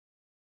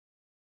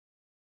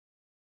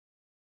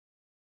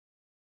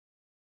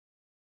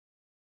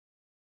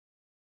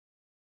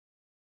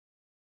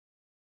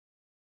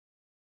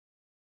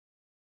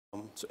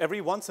So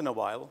every once in a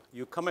while,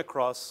 you come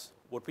across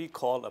what we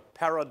call a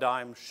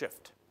paradigm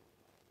shift.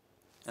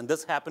 And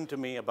this happened to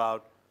me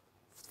about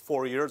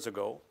 4 years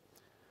ago.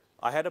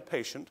 I had a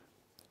patient,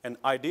 an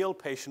ideal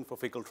patient for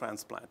fecal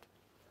transplant,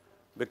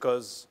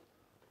 because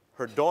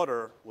her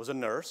daughter was a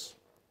nurse,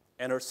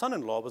 and her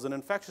son-in-law was an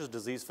infectious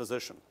disease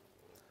physician.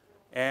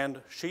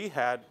 And she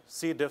had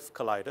C. diff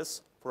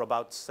colitis for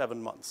about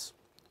 7 months.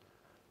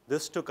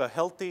 This took a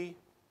healthy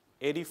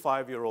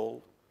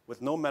 85-year-old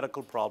with no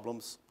medical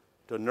problems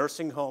to a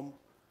nursing home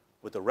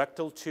with a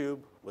rectal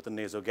tube, with a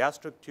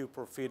nasogastric tube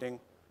for feeding.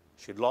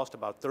 She'd lost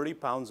about 30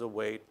 pounds of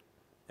weight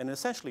and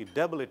essentially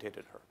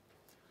debilitated her.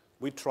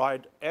 We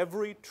tried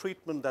every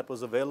treatment that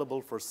was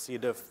available for C.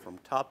 diff from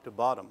top to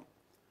bottom,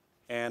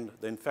 and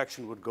the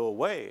infection would go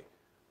away.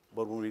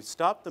 But when we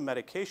stopped the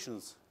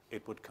medications,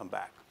 it would come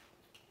back.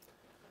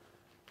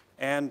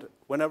 And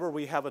whenever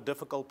we have a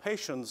difficult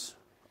patient,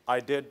 I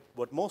did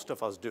what most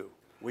of us do.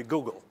 We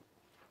Google.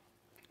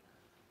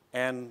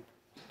 And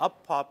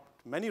up popped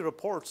many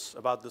reports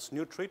about this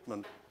new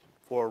treatment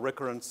for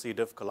recurrent C.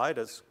 diff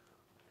colitis.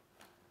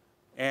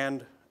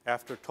 And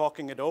after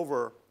talking it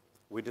over,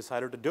 we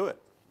decided to do it.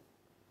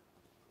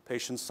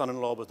 Patient's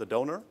son-in-law was the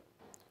donor.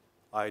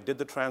 I did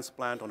the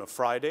transplant on a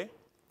Friday.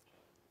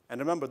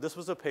 And remember, this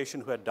was a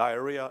patient who had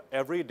diarrhea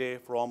every day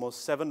for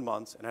almost 7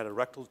 months and had a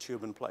rectal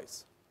tube in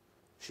place.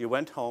 She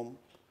went home.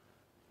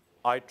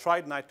 I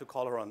tried not to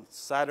call her on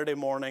Saturday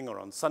morning or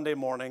on Sunday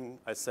morning.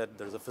 I said,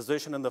 there's a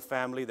physician in the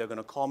family. They're going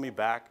to call me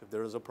back if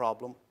there is a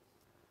problem.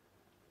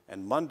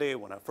 And Monday,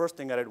 first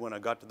thing I did when I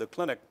got to the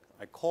clinic,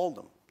 I called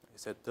them. He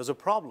said, there's a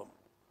problem.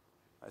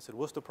 I said,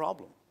 what's the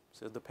problem? He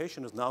said, the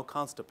patient is now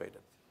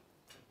constipated.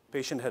 The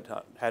patient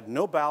had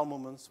no bowel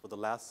movements for the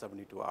last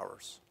 72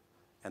 hours.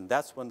 And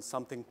that's when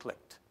something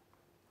clicked.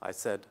 I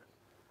said,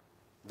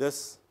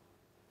 this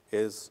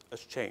is a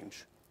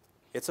change.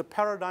 It's a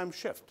paradigm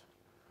shift.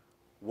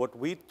 What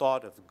we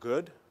thought of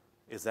good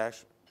is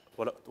actually,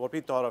 what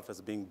we thought of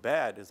as being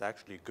bad is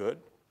actually good.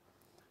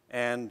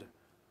 And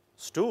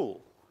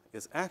stool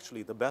is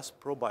actually the best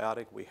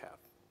probiotic we have.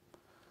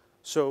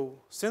 So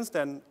since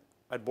then,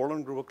 at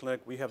Borland-Groover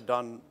Clinic, we have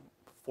done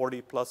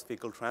 40+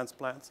 fecal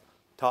transplants.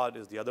 Todd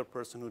is the other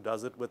person who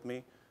does it with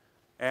me.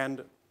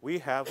 And we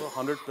have a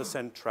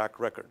 100% track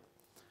record.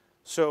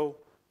 So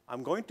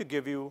I'm going to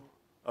give you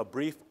a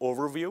brief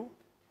overview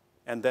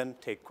and then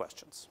take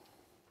questions.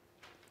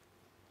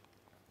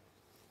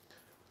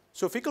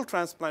 So fecal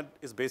transplant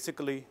is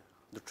basically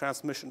the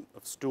transmission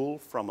of stool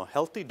from a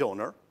healthy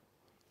donor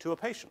to a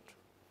patient.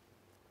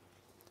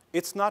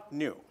 It's not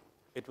new.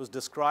 It was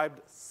described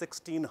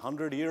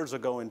 1,600 years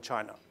ago in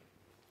China.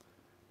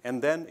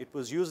 And then it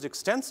was used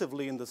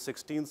extensively in the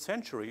 16th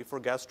century for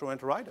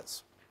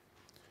gastroenteritis.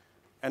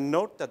 And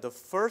note that the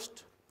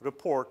first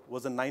report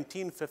was in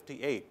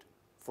 1958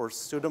 for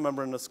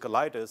pseudomembranous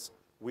colitis.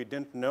 We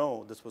didn't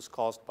know this was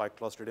caused by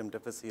Clostridium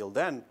difficile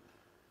then.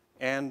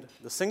 And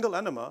the single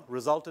enema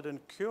resulted in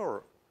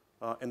cure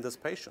in this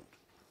patient.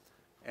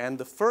 And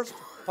the first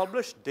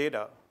published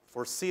data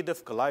for C.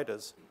 diff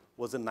colitis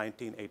was in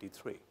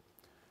 1983.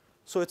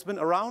 So it's been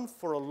around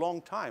for a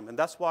long time. And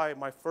that's why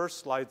my first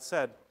slide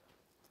said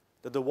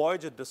that the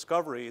voyage of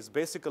discovery is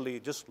basically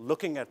just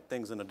looking at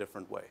things in a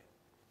different way.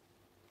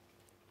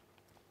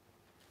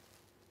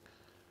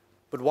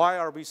 But why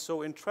are we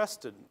so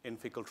interested in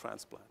fecal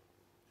transplant?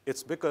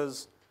 It's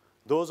because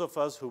those of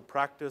us who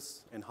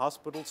practice in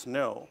hospitals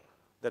know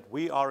that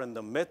we are in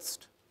the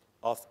midst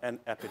of an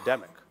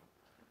epidemic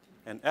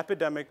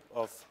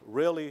of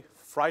really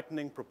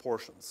frightening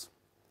proportions.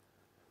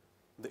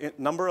 The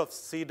number of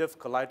C. diff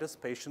colitis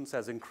patients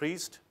has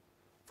increased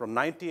from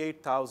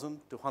 98,000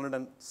 to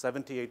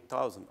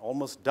 178,000,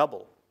 almost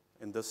double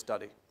in this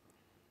study.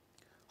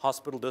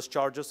 Hospital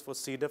discharges for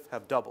C. diff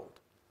have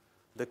doubled.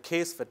 The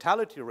case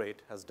fatality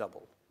rate has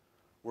doubled.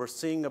 We're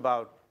seeing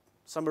about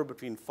somewhere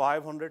between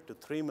 500 to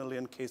 3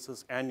 million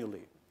cases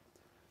annually.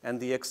 And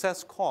the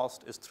excess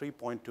cost is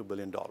 $3.2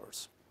 billion.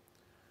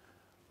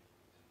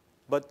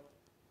 But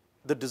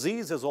the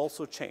disease has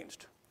also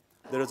changed.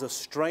 There is a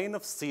strain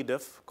of C.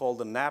 diff called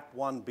the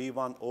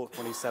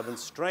NAP1B1O27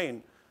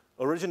 strain,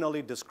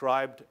 originally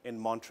described in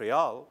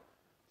Montreal,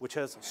 which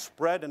has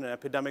spread in an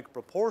epidemic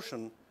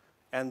proportion.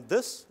 And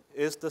this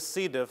is the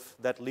C. diff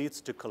that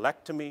leads to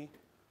colectomy,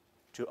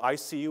 to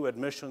ICU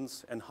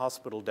admissions, and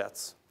hospital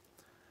deaths.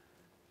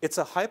 It's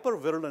a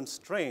hypervirulent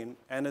strain,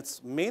 and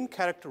its main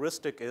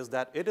characteristic is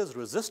that it is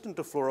resistant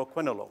to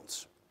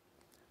fluoroquinolones.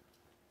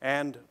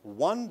 And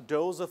one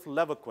dose of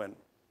Levaquin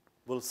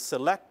will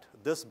select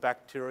this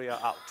bacteria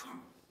out.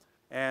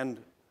 And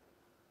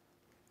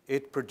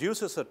it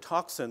produces a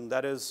toxin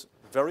that is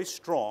very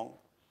strong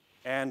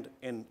and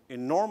in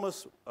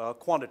enormous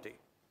quantity.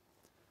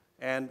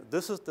 And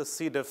this is the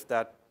C. diff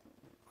that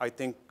I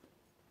think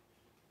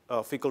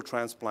fecal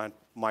transplant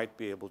might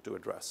be able to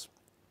address.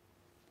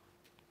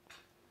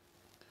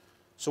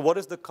 So what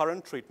is the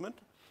current treatment?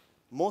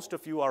 Most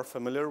of you are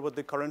familiar with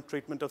the current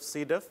treatment of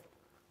C. diff.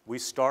 We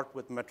start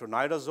with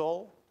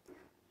metronidazole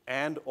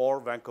and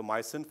or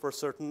vancomycin for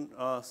certain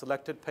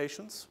selected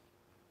patients.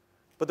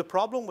 But the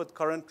problem with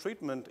current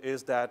treatment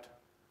is that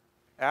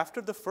after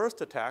the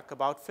first attack,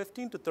 about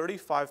 15 to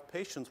 35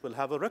 patients will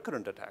have a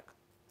recurrent attack.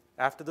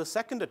 After the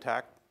second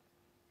attack,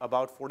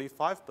 about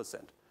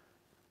 45%.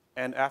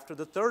 And after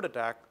the third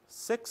attack,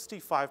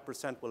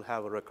 65% will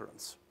have a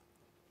recurrence.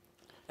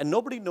 And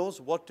nobody knows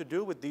what to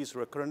do with these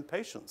recurrent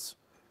patients.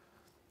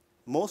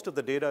 Most of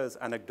the data is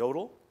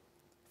anecdotal.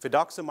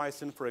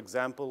 Fidaxomicin, for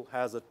example,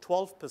 has a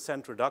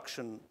 12%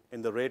 reduction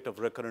in the rate of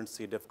recurrent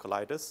C. diff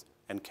colitis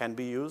and can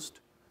be used.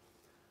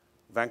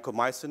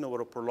 Vancomycin over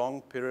a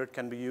prolonged period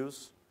can be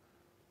used.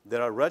 There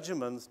are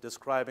regimens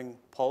describing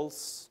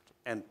pulsed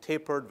and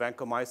tapered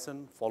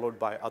vancomycin followed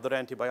by other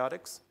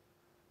antibiotics.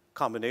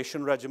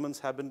 Combination regimens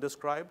have been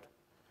described.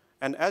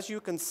 And as you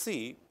can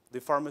see,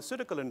 the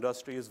pharmaceutical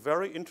industry is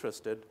very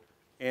interested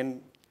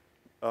in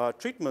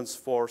treatments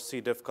for C.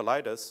 diff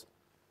colitis,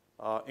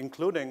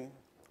 including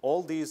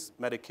all these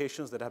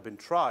medications that have been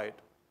tried.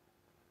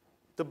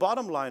 The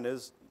bottom line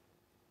is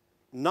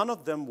none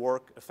of them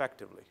work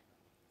effectively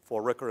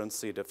for recurrent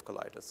C. diff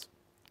colitis.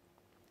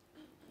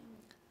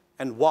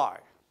 And why?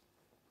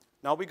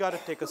 Now we got to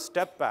take a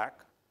step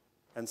back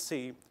and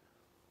see,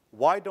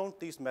 why don't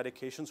these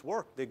medications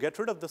work? They get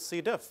rid of the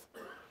C. diff,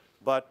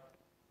 but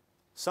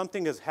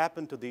something has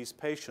happened to these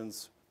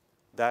patients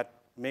that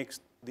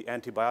makes the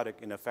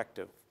antibiotic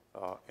ineffective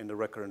in the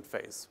recurrent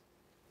phase.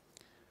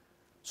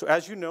 So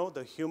as you know,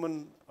 the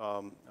human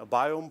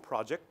biome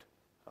project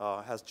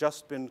has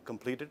just been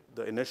completed,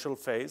 the initial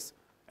phase,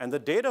 and the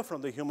data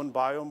from the human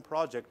biome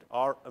project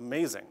are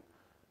amazing.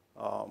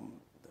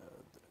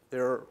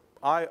 They're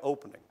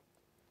eye-opening.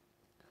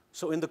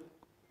 So in the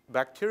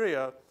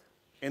bacteria,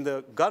 in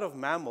the gut of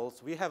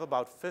mammals, we have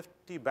about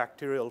 50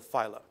 bacterial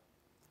phyla.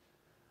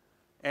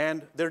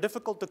 And they're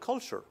difficult to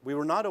culture. We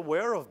were not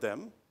aware of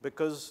them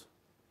because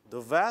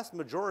the vast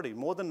majority,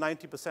 more than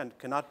 90%,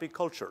 cannot be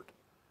cultured.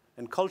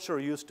 And culture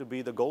used to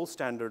be the gold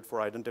standard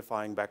for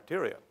identifying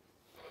bacteria.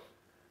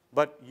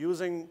 But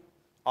using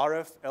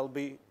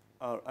terminal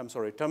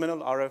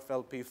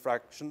RFLP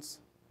fractions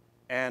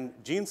and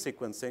gene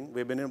sequencing,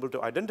 we've been able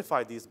to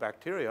identify these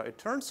bacteria. It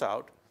turns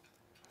out,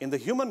 in the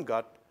human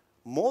gut,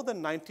 more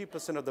than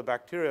 90% of the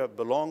bacteria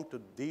belong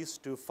to these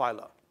two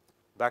phyla,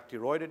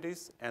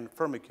 Bacteroidetes and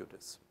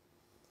Firmicutes.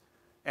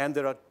 And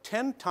there are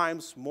 10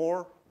 times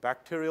more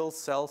bacterial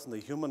cells in the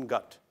human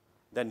gut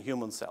than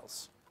human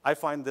cells. I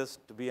find this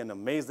to be an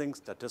amazing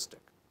statistic.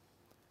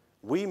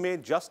 We may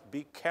just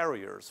be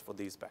carriers for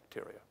these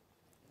bacteria.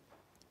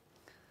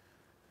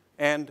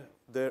 And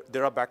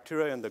there are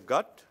bacteria in the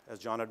gut, as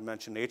John had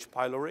mentioned, H.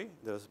 pylori.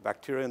 There's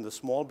bacteria in the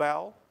small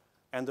bowel.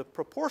 And the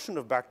proportion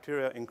of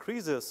bacteria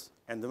increases.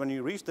 And when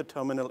you reach the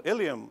terminal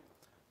ileum,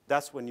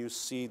 that's when you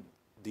see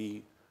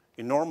the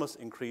enormous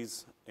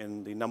increase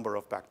in the number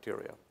of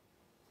bacteria.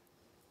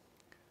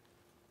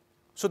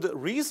 So the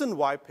reason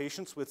why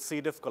patients with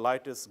C. diff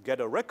colitis get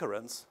a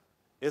recurrence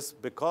is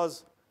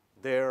because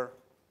their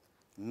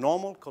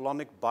normal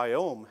colonic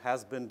biome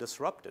has been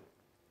disrupted.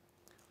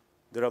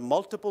 There are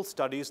multiple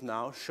studies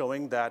now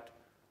showing that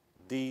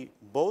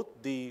both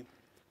the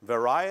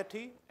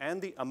variety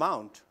and the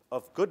amount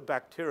of good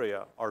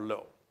bacteria are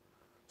low.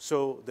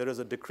 So there is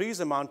a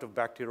decreased amount of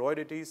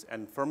Bacteroidetes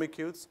and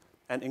Firmicutes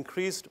and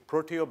increased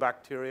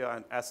Proteobacteria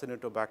and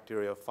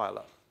Acinetobacteria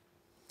phyla.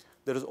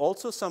 There is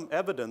also some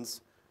evidence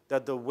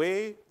that the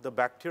way the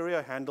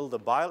bacteria handle the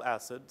bile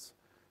acids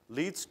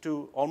leads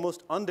to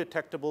almost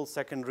undetectable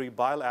secondary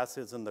bile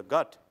acids in the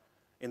gut,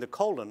 in the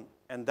colon,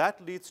 and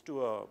that leads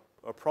to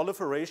a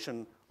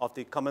proliferation of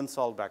the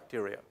commensal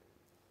bacteria.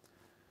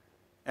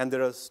 And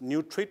there are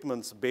new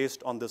treatments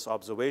based on this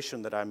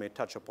observation that I may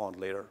touch upon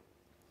later.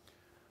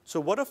 So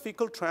what a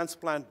fecal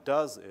transplant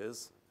does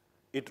is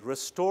it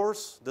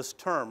restores this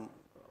term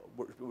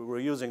we're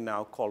using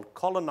now called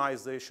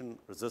colonization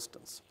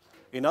resistance.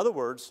 In other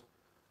words,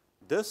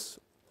 this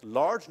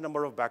large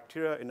number of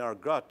bacteria in our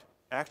gut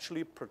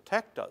actually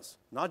protect us,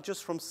 not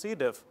just from C.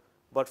 diff,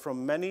 but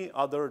from many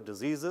other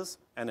diseases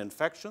and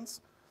infections.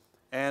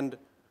 And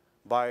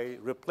by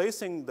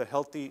replacing the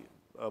healthy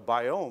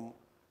biome,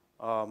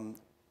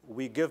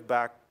 we give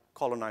back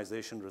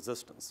colonization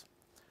resistance.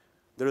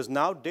 There is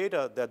now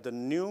data that the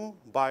new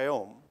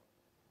biome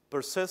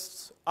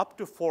persists up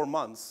to 4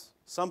 months.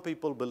 Some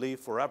people believe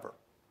forever.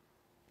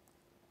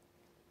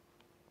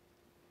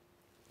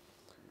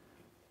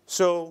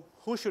 So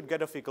who should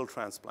get a fecal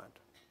transplant?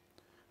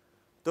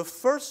 The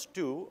first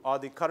two are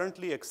the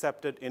currently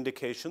accepted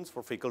indications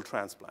for fecal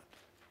transplant.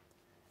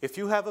 If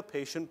you have a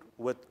patient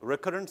with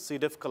recurrent C.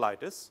 diff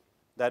colitis,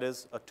 that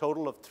is a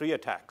total of 3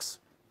 attacks,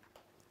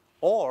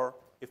 or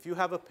if you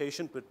have a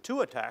patient with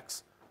 2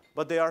 attacks,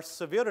 but they are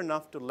severe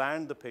enough to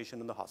land the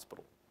patient in the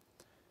hospital.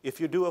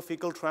 If you do a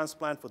fecal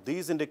transplant for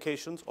these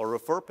indications or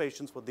refer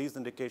patients for these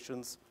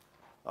indications,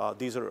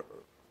 these are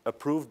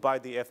approved by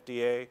the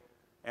FDA,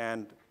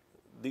 and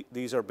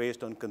these are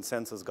based on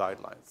consensus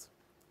guidelines.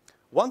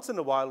 Once in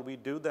a while, we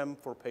do them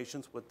for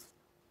patients with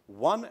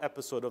 1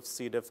 episode of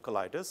C. diff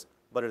colitis,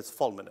 but it's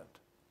fulminant.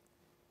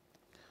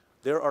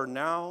 There are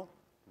now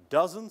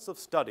dozens of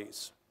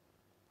studies,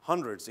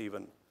 hundreds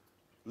even,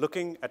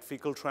 looking at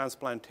fecal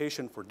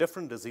transplantation for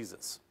different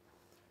diseases,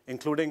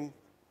 including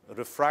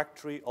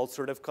refractory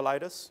ulcerative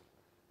colitis,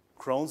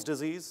 Crohn's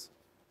disease,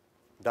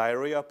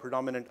 diarrhea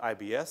predominant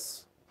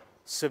IBS,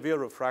 severe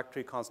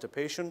refractory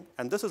constipation,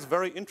 and this is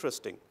very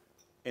interesting,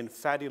 in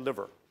fatty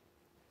liver.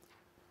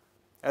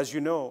 As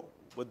you know,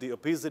 with the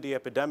obesity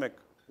epidemic,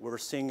 we're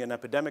seeing an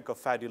epidemic of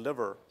fatty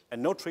liver,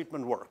 and no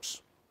treatment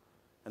works.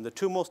 And the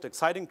two most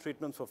exciting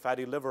treatments for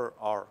fatty liver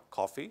are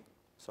coffee,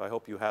 so I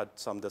hope you had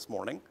some this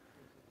morning,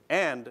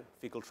 and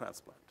fecal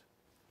transplant.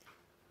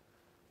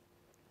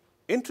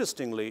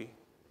 Interestingly,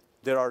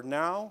 there are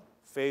now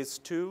phase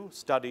 2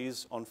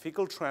 studies on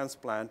fecal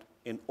transplant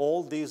in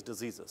all these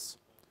diseases: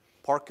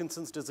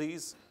 Parkinson's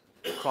disease,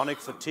 chronic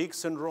fatigue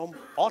syndrome,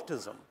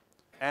 autism,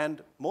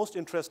 and most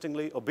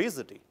interestingly,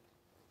 obesity.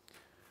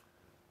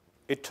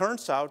 It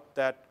turns out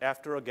that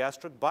after a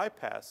gastric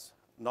bypass,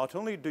 not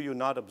only do you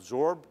not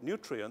absorb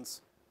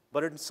nutrients,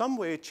 but in some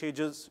way it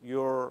changes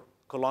your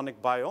colonic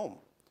biome.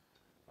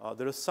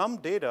 There is some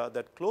data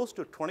that close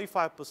to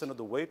 25% of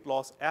the weight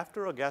loss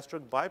after a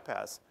gastric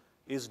bypass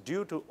is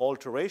due to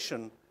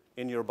alteration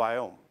in your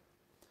biome.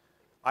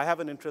 I have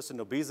an interest in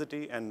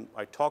obesity, and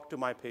I talk to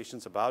my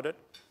patients about it,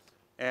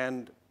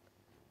 and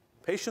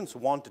patients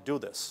want to do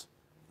this.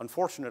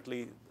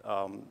 Unfortunately,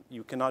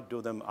 you cannot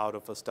do them out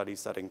of a study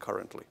setting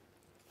currently.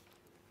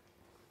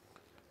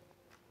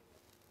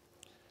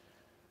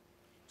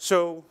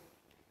 So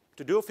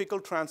to do a fecal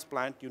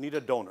transplant, you need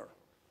a donor.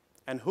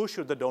 And who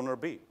should the donor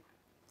be?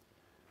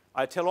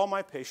 I tell all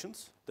my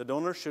patients the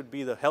donor should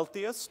be the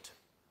healthiest,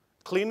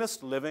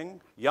 cleanest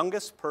living,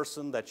 youngest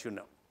person that you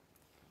know.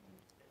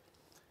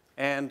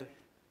 And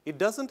it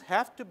doesn't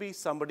have to be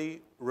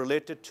somebody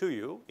related to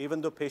you,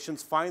 even though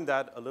patients find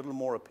that a little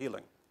more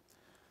appealing.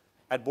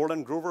 At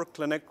Borland-Groover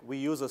Clinic, we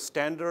use a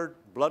standard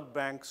blood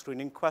bank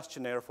screening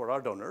questionnaire for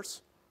our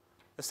donors.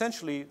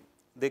 Essentially,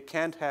 they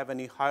can't have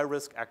any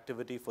high-risk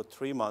activity for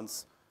 3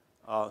 months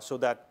so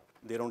that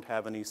they don't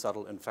have any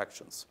subtle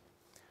infections.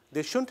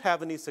 They shouldn't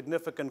have any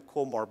significant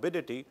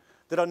comorbidity.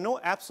 There are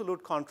no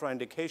absolute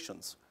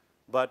contraindications,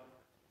 but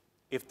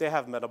if they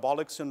have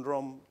metabolic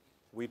syndrome,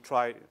 we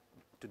try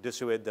to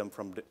dissuade them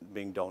from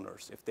being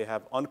donors. If they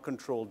have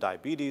uncontrolled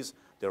diabetes,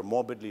 they're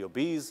morbidly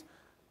obese,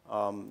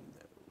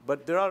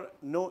 but there are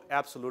no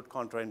absolute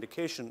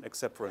contraindication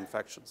except for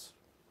infections.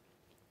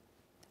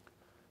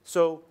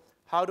 So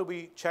how do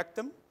we check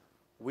them?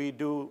 We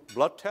do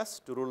blood tests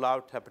to rule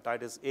out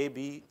hepatitis A,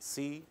 B,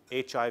 C,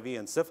 HIV,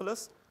 and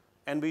syphilis,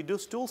 and we do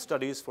stool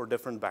studies for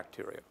different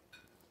bacteria.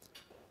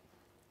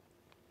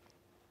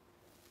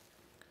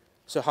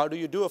 So how do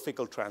you do a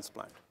fecal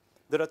transplant?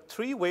 There are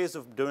 3 ways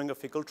of doing a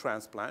fecal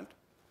transplant.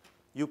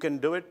 You can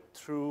do it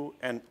through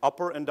an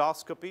upper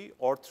endoscopy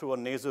or through a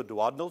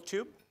nasoduodenal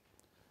tube.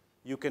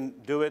 You can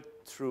do it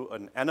through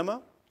an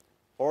enema,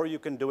 or you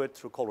can do it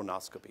through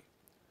colonoscopy.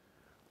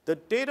 The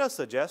data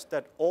suggests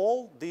that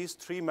all these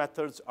 3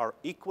 methods are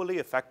equally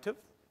effective.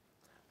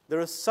 There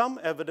is some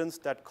evidence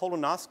that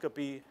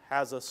colonoscopy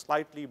has a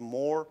slightly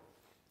more,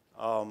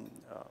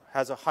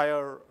 has a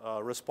higher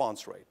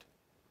response rate.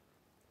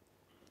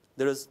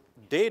 There is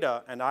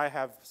data, and I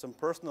have some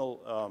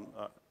personal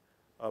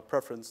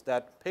preference,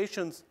 that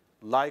patients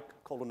like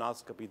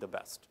colonoscopy the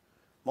best.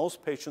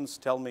 Most patients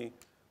tell me,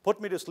 put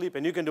me to sleep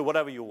and you can do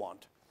whatever you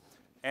want.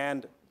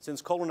 And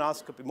since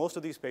colonoscopy, most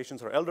of these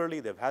patients are elderly,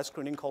 they've had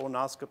screening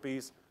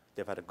colonoscopies,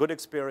 they've had a good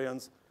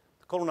experience.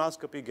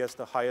 Colonoscopy gets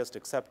the highest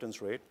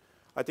acceptance rate.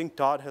 I think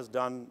Todd has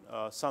done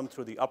some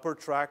through the upper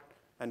tract,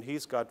 and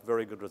he's got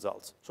very good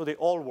results. So they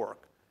all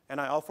work,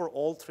 and I offer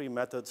all 3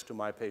 methods to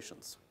my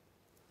patients.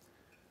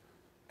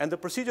 And the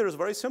procedure is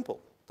very simple.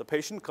 The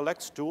patient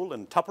collects stool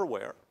in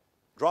Tupperware,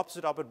 drops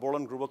it up at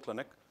Borland-Groover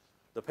Clinic.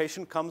 The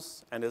patient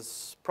comes and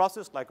is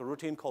processed like a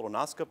routine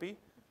colonoscopy.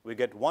 We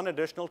get 1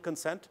 additional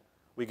consent.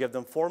 We give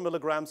them 4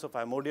 milligrams of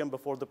Imodium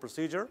before the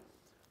procedure.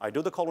 I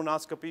do the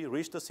colonoscopy,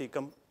 reach the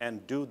cecum,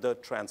 and do the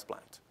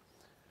transplant.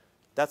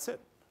 That's it.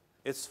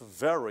 It's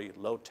very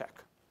low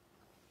tech.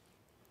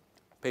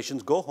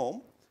 Patients go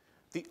home.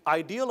 The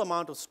ideal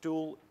amount of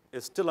stool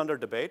is still under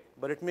debate,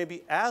 but it may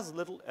be as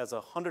little as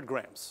 100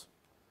 grams.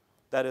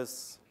 That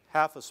is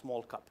half a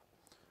small cup.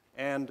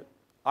 And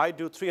I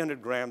do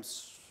 300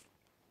 grams.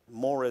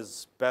 More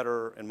is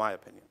better, in my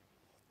opinion.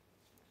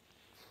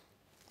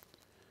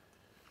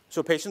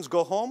 So patients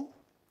go home,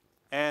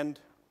 and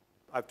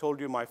I've told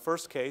you my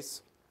first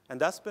case, and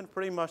that's been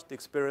pretty much the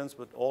experience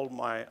with all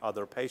my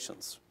other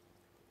patients.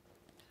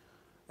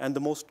 And the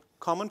most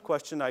common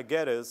question I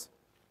get is,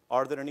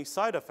 are there any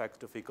side effects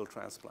to fecal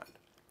transplant?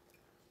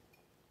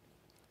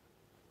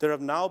 There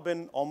have now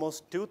been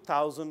almost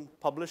 2,000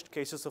 published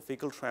cases of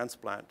fecal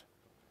transplant,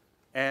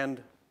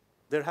 and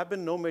there have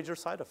been no major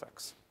side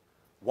effects.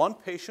 1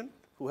 patient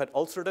who had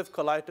ulcerative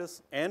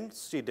colitis and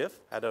C. diff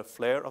had a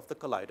flare of the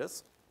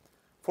colitis.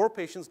 4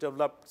 patients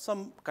developed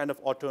some kind of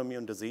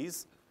autoimmune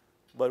disease,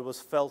 but it was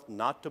felt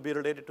not to be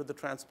related to the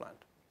transplant.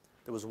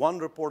 There was 1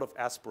 report of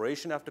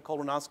aspiration after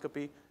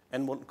colonoscopy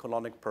and 1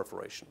 colonic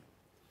perforation.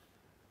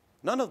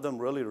 None of them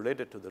really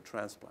related to the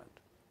transplant.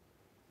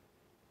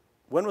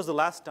 When was the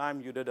last time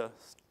you did a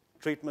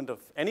treatment of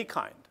any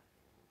kind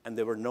and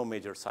there were no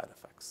major side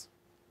effects?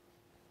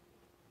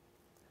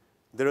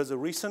 There is a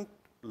recent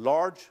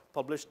large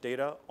published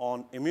data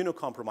on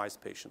immunocompromised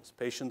patients,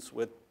 patients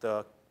with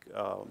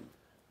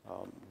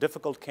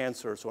difficult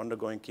cancers who are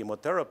undergoing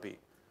chemotherapy,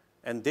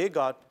 and they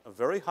got a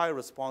very high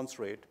response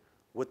rate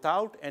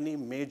without any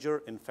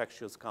major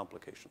infectious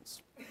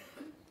complications.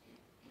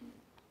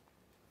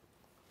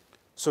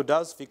 So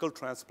does fecal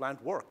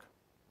transplant work?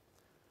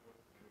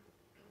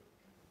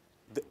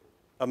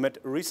 A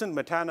recent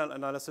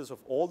meta-analysis of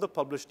all the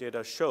published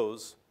data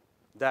shows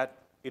that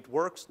it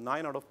works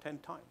 9 out of 10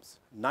 times,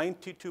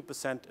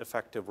 92%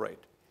 effective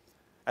rate.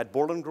 At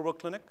Borland-Groover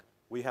Clinic,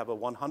 we have a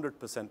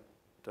 100%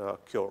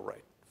 cure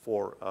rate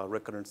for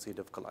recurrent C.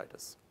 diff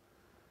colitis.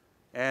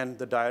 And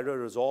the diarrhea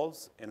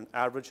resolves in an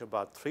average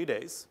about 3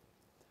 days.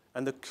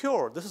 And the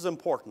cure, this is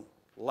important,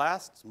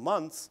 lasts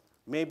months,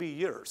 maybe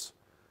years.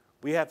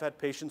 We have had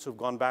patients who've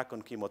gone back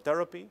on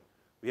chemotherapy.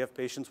 We have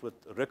patients with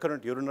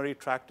recurrent urinary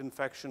tract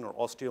infection or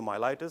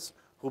osteomyelitis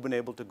who've been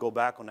able to go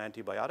back on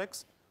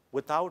antibiotics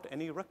without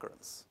any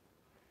recurrence.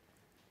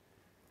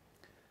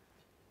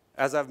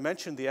 As I've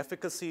mentioned, the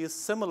efficacy is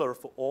similar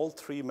for all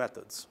 3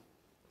 methods.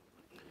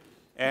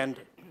 And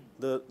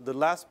the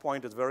last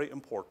point is very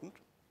important.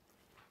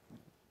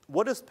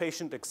 What is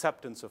patient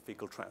acceptance of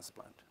fecal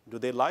transplant? Do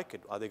they like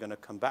it? Are they going to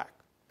come back?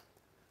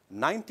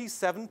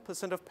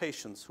 97% of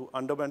patients who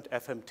underwent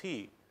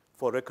FMT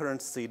for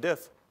recurrent C.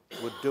 diff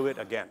would do it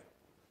again.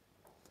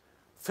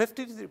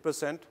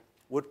 53%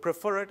 would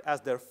prefer it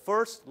as their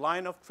first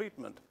line of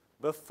treatment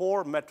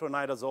before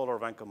metronidazole or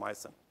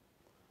vancomycin.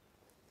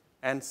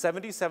 And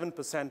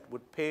 77%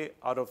 would pay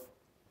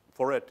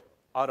for it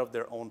out of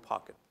their own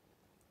pocket.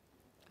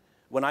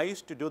 When I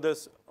used to do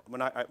this,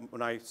 when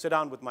I sit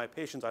down with my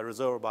patients, I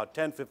reserve about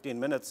 10, 15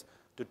 minutes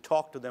to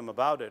talk to them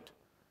about it.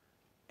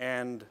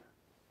 And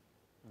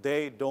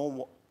they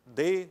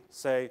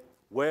say,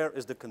 where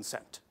is the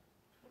consent?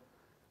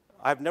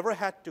 I've never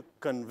had to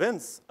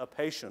convince a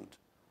patient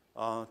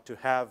to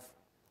have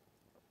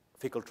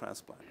fecal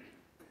transplant.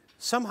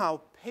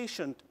 Somehow,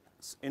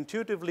 patients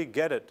intuitively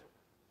get it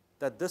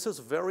that this is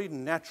very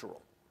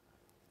natural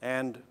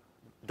and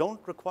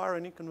don't require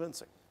any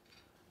convincing.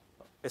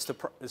 It's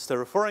the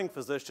referring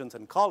physicians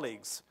and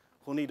colleagues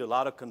who need a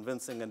lot of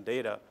convincing and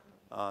data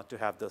to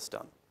have this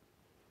done.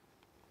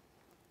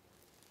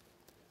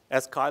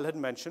 As Kyle had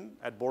mentioned,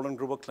 at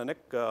Borland-Groover Clinic,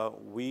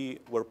 we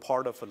were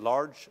part of a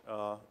large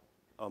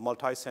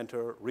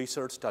multi-center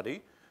research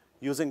study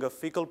using a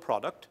fecal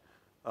product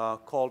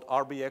called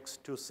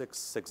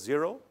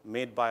RBX2660,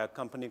 made by a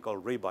company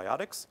called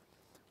Rebiotics.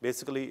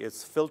 Basically,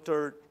 it's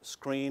filtered,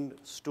 screened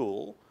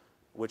stool,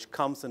 which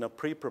comes in a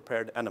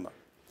pre-prepared enema.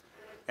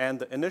 And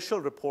the initial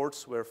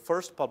reports were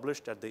first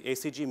published at the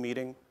ACG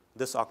meeting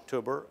this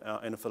October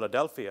in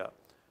Philadelphia.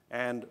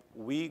 And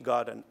we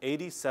got an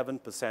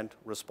 87%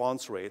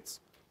 response rates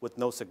with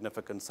no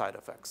significant side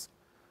effects.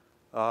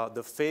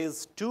 The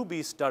phase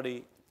 2B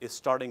study is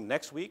starting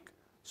next week.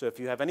 So if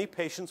you have any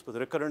patients with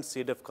recurrent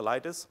C. diff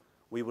colitis,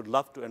 we would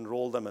love to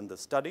enroll them in this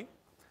study.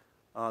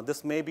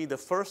 This may be the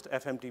first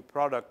FMT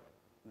product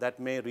that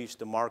may reach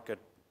the market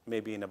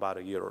maybe in about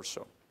a year or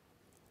so.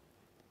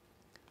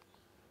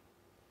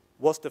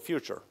 What's the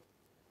future?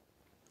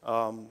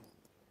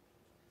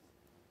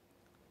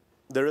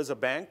 There is a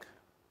bank,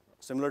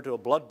 similar to a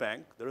blood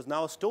bank. There is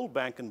now a stool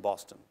bank in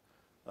Boston,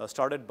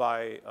 started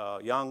by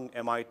a young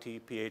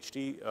MIT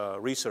PhD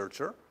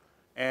researcher.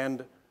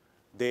 And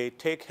they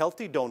take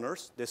healthy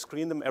donors, they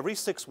screen them every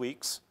 6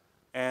 weeks,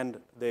 and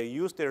they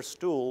use their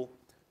stool,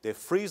 they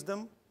freeze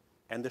them,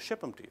 and they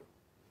ship them to you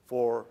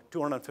for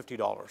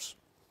 $250.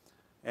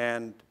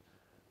 And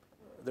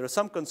there are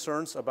some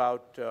concerns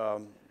about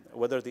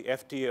whether the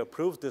FDA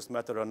approves this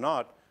method or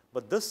not,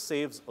 but this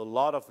saves a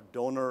lot of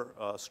donor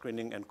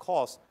screening and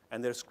costs,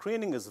 and their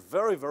screening is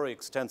very, very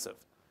extensive.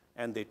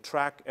 And they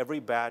track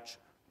every batch,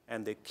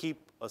 and they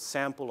keep a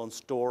sample on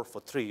store for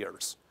 3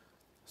 years.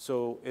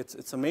 So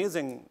it's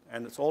amazing,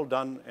 and it's all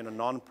done in a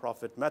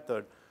nonprofit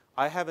method.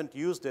 I haven't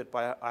used it,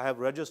 but I have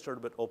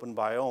registered with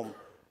OpenBiome,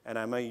 and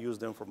I may use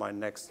them for my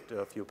next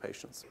few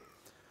patients.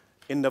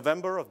 In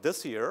November of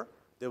this year,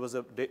 there was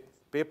a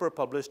paper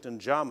published in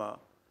JAMA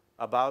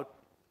about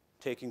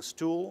taking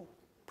stool,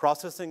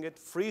 processing it,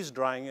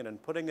 freeze-drying it,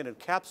 and putting it in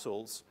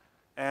capsules.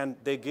 And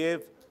they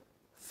gave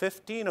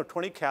 15 or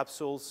 20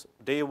 capsules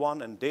day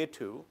 1 and day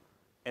 2,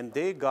 and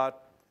they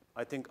got,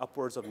 I think,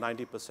 upwards of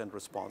 90%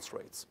 response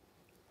rates.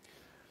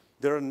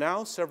 There are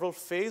now several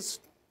phase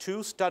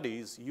 2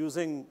 studies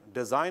using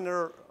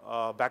designer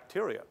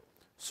bacteria.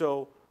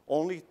 So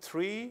only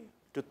 3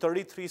 to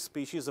 33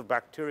 species of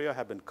bacteria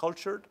have been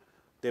cultured.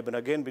 They've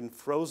been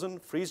frozen,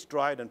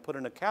 freeze-dried, and put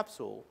in a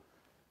capsule.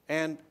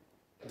 And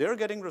they're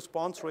getting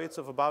response rates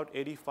of about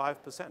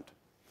 85%.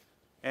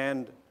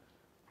 And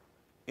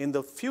in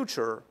the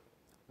future,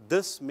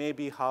 this may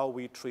be how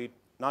we treat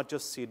not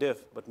just C.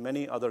 diff, but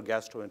many other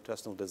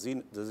gastrointestinal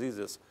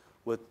diseases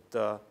with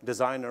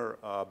designer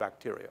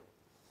bacteria.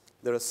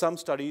 There are some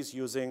studies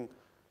using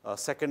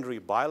secondary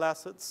bile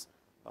acids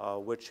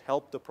which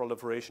help the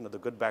proliferation of the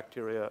good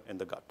bacteria in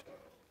the gut.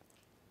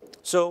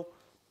 So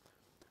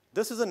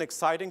this is an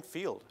exciting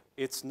field.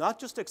 It's not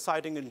just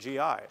exciting in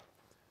GI.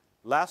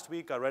 Last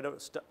week, I read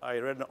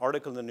an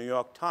article in the New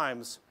York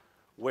Times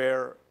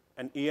where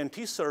an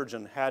ENT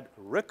surgeon had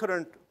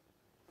recurrent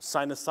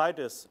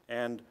sinusitis,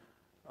 and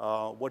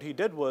what he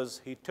did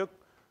was he took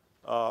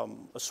a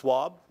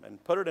swab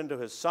and put it into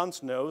his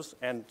son's nose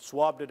and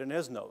swabbed it in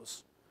his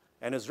nose.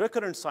 And his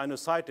recurrent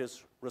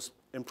sinusitis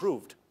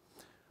improved.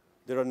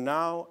 There are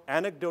now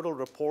anecdotal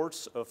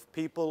reports of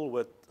people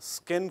with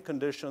skin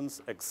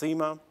conditions,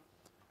 eczema,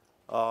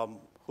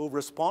 who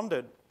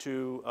responded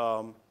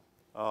to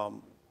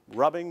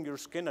rubbing your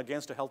skin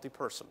against a healthy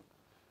person.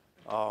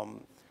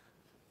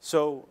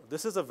 So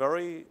this is a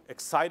very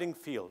exciting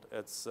field.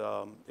 It's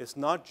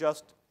not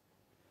just,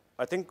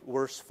 I think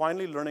we're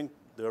finally learning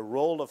the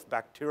role of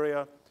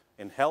bacteria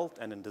in health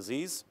and in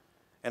disease.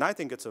 And I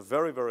think it's a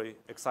very, very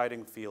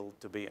exciting field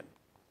to be in.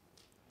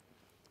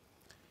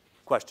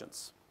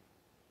 Questions?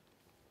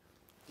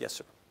 Yes,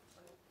 sir.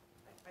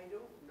 I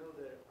don't know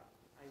that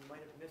I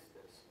might have missed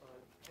this.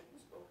 Have you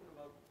spoken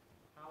about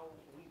how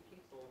we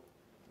people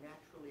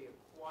naturally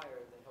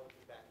acquire the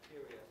healthy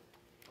bacteria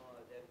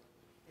that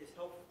is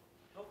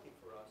healthy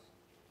for us,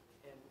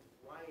 and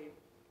why it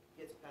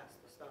gets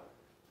past the stomach?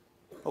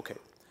 Okay.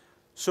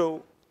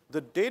 So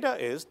the data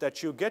is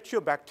that you get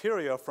your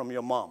bacteria from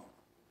your mom.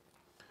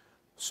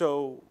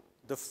 So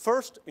the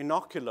first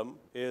inoculum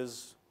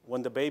is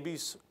when the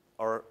babies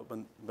are,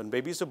 when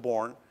babies are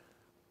born.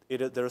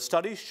 There are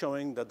studies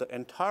showing that the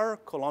entire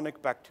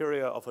colonic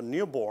bacteria of a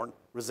newborn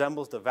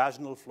resembles the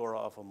vaginal flora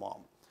of a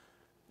mom.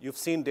 You've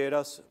seen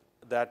data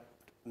that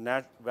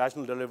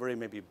vaginal delivery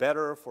may be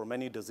better for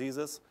many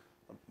diseases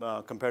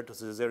compared to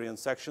cesarean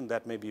section.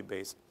 That may be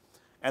based.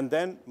 And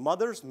then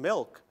mother's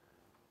milk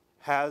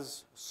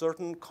has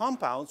certain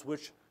compounds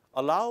which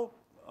allow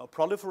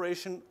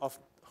proliferation of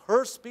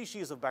her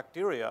species of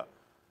bacteria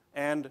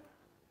and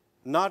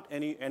not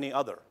any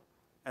other.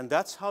 And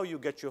that's how you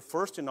get your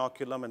first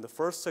inoculum. In the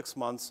first 6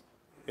 months,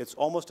 it's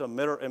almost a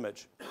mirror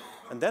image.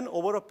 And then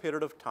over a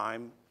period of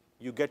time,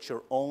 you get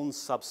your own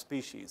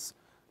subspecies,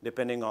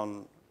 depending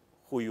on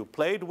who you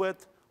played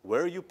with,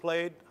 where you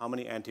played, how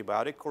many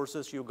antibiotic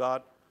courses you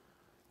got.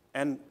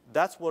 And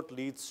that's what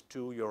leads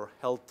to your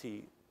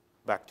healthy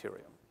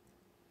bacteria.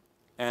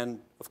 And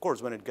of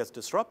course, when it gets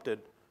disrupted,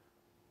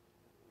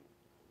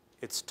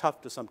 it's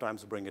tough to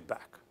sometimes bring it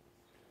back.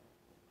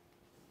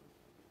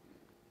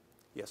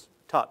 Yes,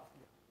 Todd.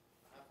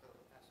 I have to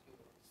ask you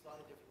a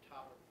slightly different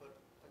topic, but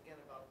again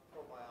about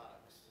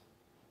probiotics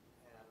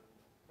and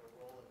their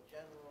role in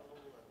general,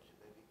 and should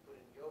they be put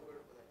in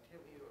yogurt with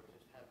activity or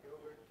just have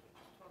yogurt?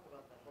 Just talk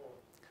about the whole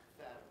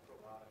fad of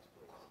probiotics,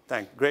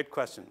 please. Great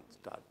question,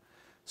 Todd.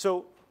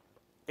 So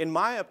in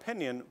my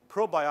opinion,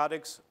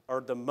 probiotics are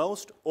the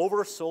most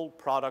oversold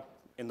product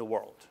in the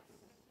world.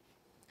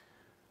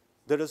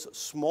 There is a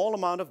small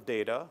amount of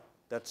data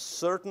that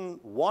certain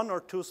 1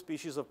 or 2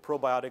 species of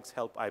probiotics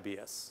help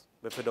IBS,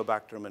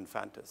 Bifidobacterium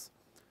infantis.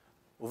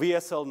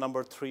 VSL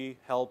number 3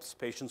 helps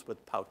patients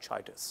with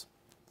pouchitis.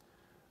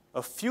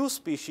 A few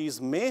species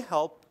may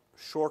help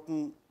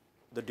shorten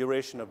the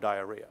duration of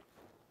diarrhea.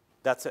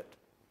 That's it.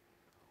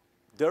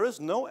 There is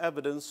no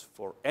evidence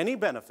for any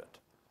benefit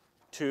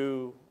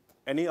to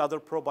any other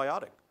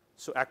probiotic.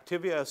 So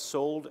Activia is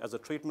sold as a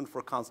treatment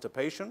for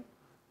constipation.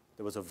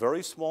 There was a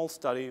very small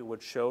study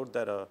which showed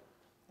that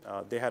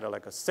they had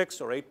like a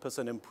 6 or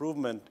 8%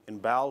 improvement in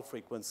bowel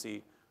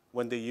frequency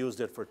when they used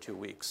it for 2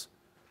 weeks.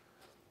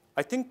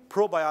 I think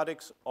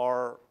probiotics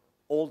are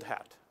old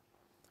hat.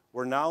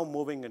 We're now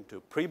moving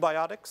into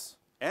prebiotics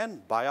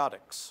and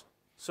biotics.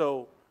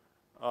 So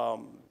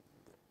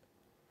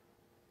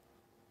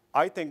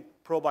I think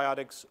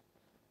probiotics,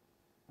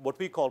 what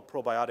we call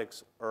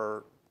probiotics,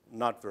 are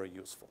not very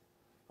useful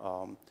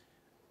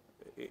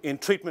in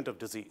treatment of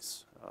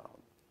disease.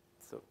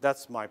 So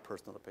that's my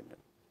personal opinion.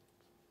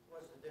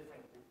 What's the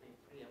difference between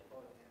pre and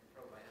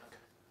probiotics?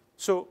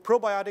 So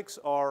probiotics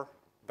are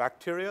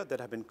bacteria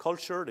that have been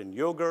cultured in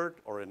yogurt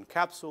or in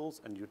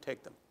capsules, and you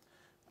take them.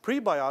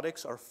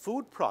 Prebiotics are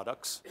food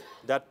products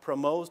that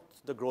promote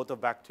the growth of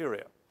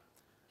bacteria.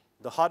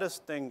 The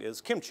hottest thing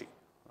is kimchi.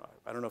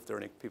 I don't know if there are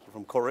any people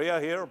from Korea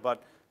here,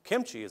 but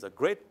kimchi is a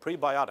great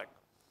prebiotic,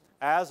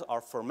 as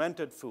are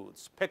fermented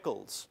foods,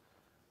 pickles,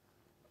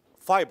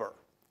 fiber.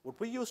 What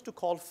we used to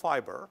call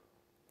fiber,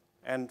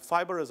 and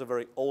fiber is a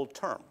very old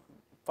term,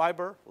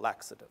 fiber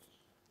laxative.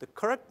 The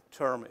correct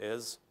term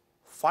is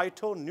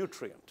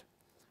phytonutrient.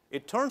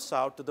 It turns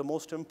out that the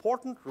most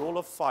important role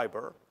of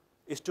fiber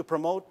is to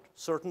promote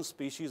certain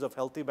species of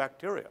healthy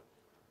bacteria.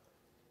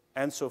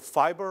 And so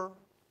fiber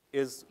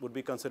would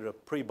be considered a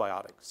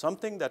prebiotic,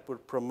 something that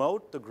would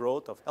promote the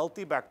growth of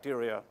healthy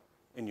bacteria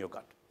in your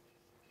gut.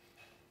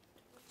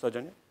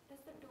 Sajanya? Does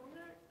the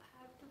donor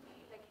have to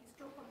be like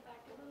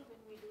histocompatible when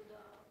we do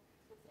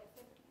this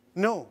FFT?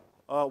 No,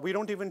 we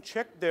don't even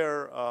check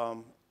their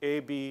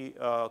AB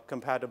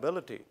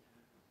compatibility.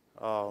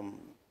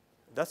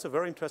 That's a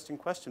very interesting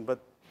question, but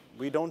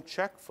we don't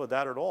check for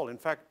that at all. In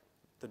fact,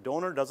 the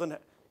donor doesn't,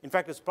 In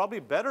fact, it's probably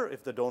better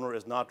if the donor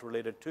is not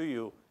related to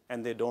you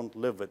and they don't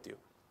live with you.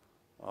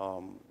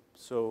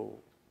 So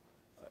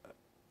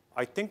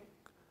I think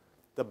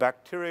the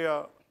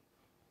bacteria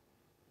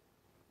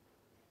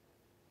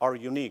are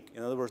unique.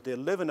 In other words, they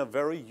live in a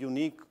very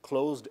unique,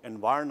 closed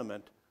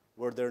environment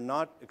where they're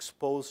not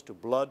exposed to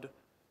blood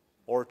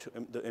or to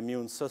the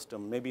immune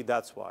system. Maybe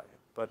that's why.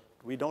 But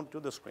we don't do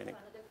the screening.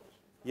 Another question.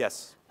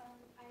 Yes.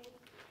 I've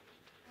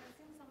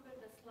seen somewhere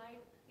the slide,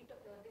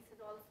 this is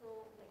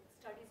also like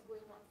studies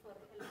going on for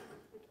helping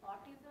with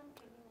autism.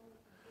 Can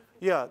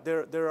you? Yeah,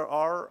 there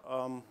are,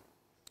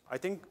 I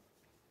think,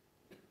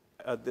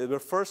 there were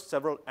first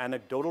several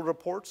anecdotal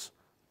reports.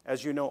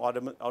 As you know,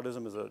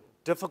 autism is a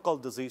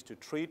difficult disease to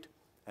treat,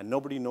 and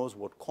nobody knows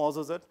what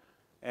causes it.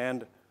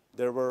 And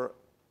there were,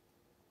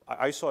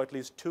 I saw at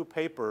least 2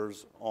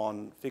 papers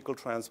on fecal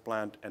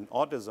transplant and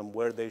autism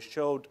where they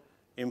showed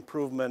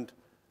improvement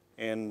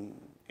in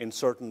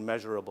certain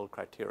measurable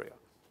criteria.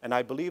 And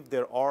I believe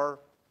there are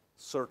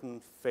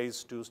certain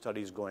phase 2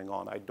 studies going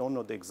on. I don't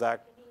know the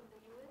exact. Any in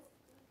the US?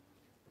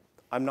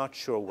 I'm not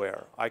sure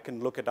where. I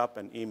can look it up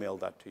and email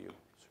that to you.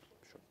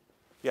 Sure.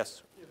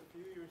 Yes? Yeah, a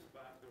few years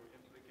back, they were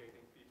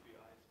implicating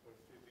PPIs for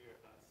severe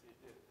C.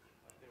 diff.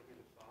 Have they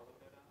really followed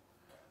that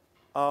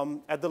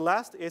up? At the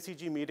last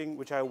ACG meeting,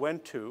 which I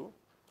went to,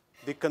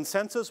 the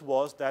consensus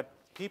was that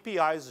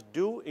PPIs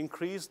do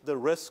increase the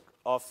risk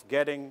of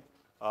getting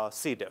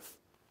C. diff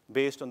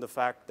based on the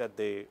fact that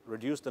they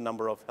reduce the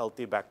number of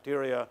healthy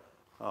bacteria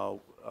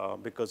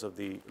because of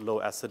the low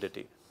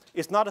acidity.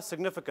 It's not a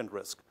significant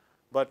risk,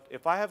 but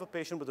if I have a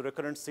patient with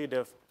recurrent C.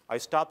 diff, I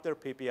stop their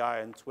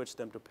PPI and switch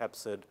them to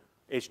Pepcid,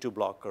 H2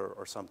 blocker,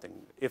 or something,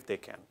 if they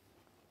can.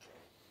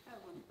 I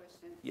have one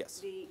question. Yes.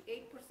 The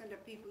 8%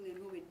 of people in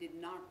whom it did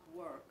not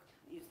work,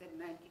 you said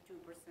 92%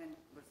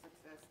 were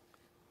success.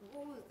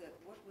 What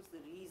was the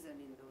reason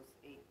in those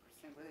 8%?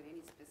 Were there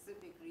any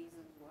specific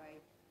reasons why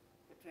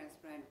the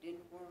transplant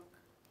didn't work?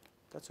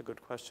 That's a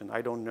good question.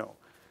 I don't know.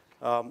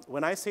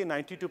 When I say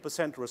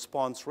 92%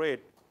 response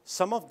rate,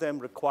 some of them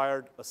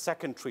required a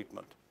second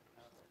treatment.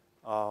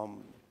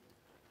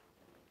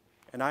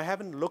 And I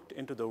haven't looked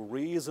into the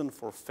reason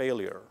for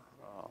failure,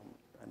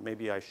 and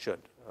maybe I should,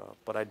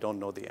 but I don't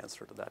know the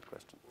answer to that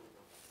question.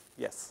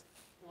 Yes,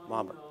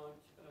 Mohammed. Why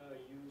not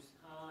use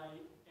high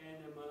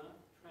enema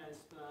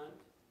transplant,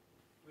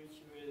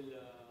 which will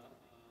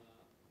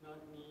not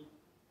need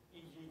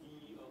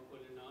EGD or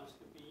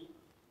colonoscopy,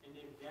 and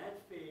if that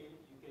fails,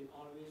 you can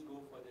always go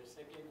for the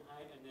second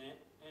high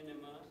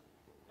enema,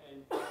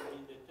 and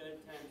probably the third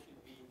time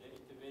should be the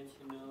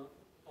interventional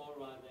or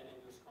rather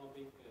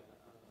endoscopic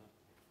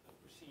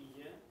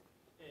procedure.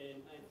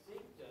 And I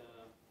think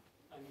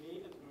I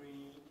may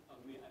agree, or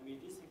I may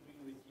disagree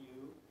with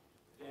you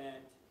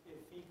that a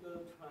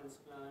fecal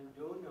transplant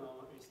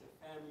donor is a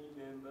family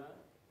member.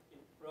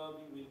 It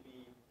probably will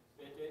be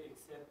better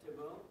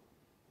acceptable.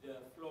 The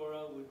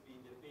flora would be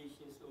the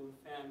patient's own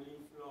family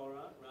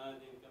flora rather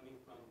than coming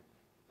from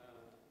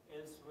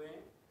elsewhere.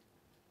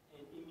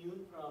 And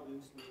immune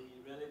problems may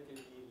be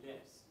relatively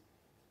less.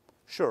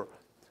 Sure.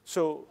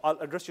 So I'll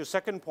address your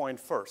second point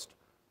first.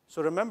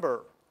 So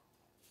remember,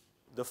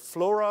 the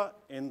flora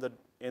in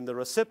the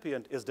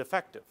recipient is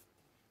defective.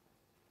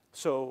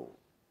 So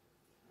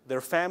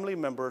their family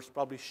members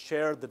probably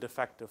share the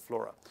defective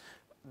flora.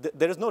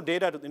 There is no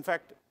data. In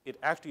fact, it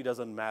actually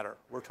doesn't matter.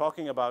 We're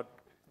talking about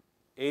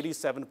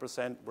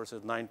 87%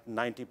 versus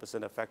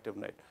 90% effective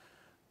rate.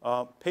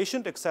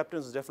 Patient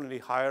acceptance is definitely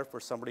higher for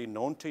somebody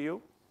known to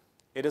you.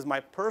 It is my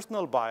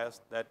personal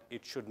bias that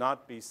it should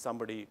not be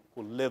somebody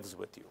who lives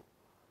with you.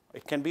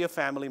 It can be a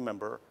family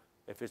member.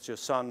 If it's your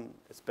son,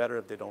 it's better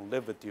if they don't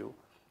live with you.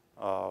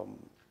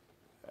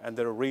 And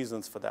there are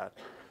reasons for that.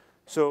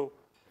 So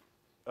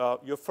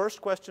your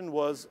first question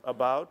was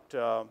about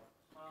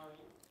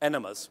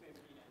enemas.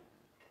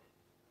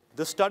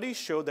 The studies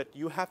show that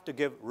you have to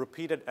give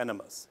repeated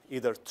enemas,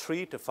 either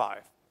 3 to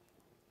 5.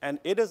 And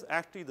it is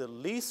actually the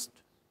least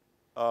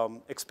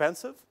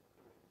expensive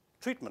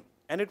treatment,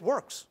 and it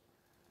works.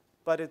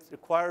 But it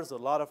requires a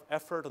lot of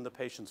effort on the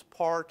patient's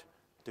part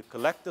to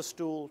collect the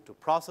stool, to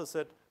process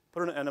it,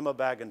 put it in an enema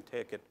bag, and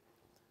take it.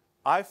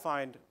 I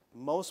find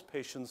most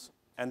patients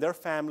and their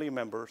family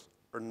members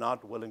are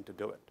not willing to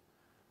do it.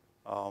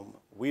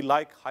 We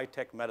like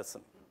high-tech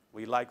medicine.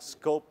 We like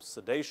scope,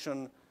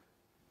 sedation,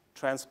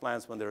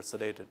 transplants when they're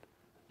sedated.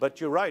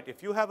 But you're right.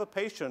 If you have a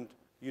patient,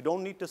 you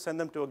don't need to send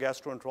them to a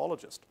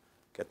gastroenterologist.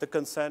 Get the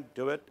consent,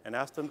 do it, and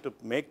ask them to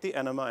make the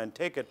enema and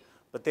take it.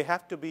 But they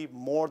have to be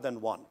more than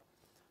one.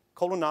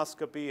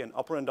 Colonoscopy and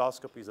upper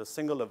endoscopy is a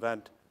single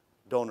event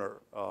donor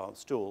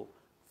stool.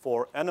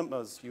 For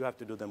enemas, you have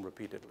to do them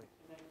repeatedly.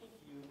 And I think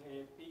you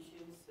have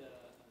patients'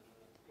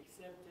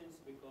 acceptance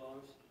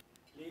because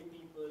lay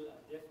people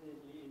are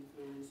definitely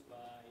influenced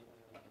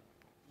by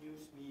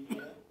news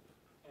media,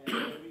 and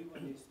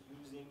everyone is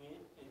using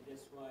it, and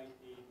that's why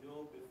they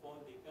know before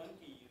they come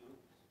to you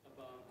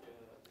about the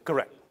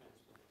Correct.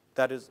 transplant.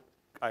 That is,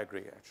 I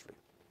agree, actually.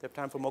 Do you have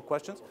time for more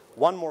questions?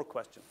 One more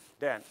question.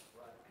 Dan.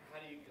 How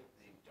do you get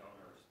the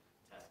donors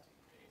testing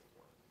paid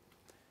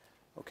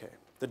for? Okay.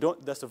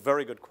 That's a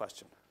very good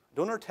question.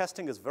 Donor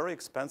testing is very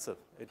expensive.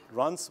 It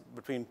runs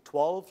between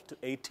 $1,200 to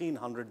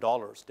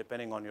 $1,800,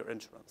 depending on your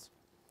insurance.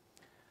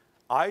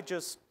 I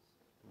just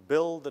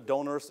bill the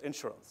donor's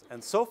insurance,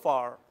 and so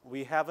far,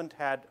 we haven't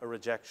had a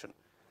rejection.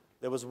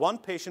 There was one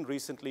patient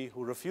recently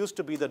who refused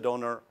to be the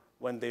donor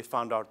when they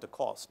found out the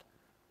cost.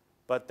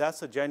 But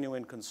that's a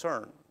genuine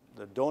concern.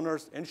 The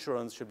donor's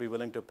insurance should be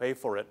willing to pay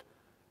for it.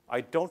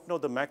 I don't know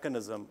the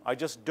mechanism. I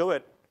just do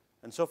it,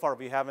 and so far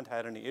we haven't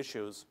had any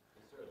issues. Is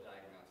there a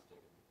diagnostic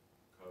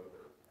code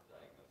or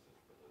diagnosis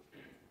for those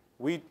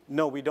people?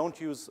 No, we don't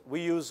use,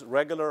 we use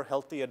regular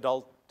healthy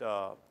adult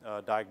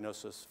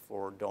diagnosis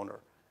for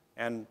donor.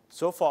 And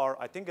so far,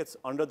 I think it's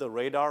under the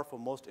radar for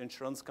most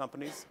insurance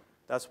companies.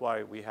 That's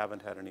why we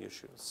haven't had any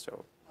issues.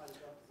 So,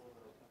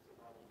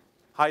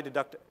 high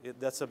deductible,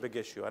 that's a big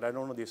issue, and I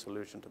don't know the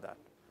solution to that.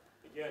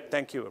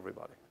 Thank you,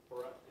 everybody.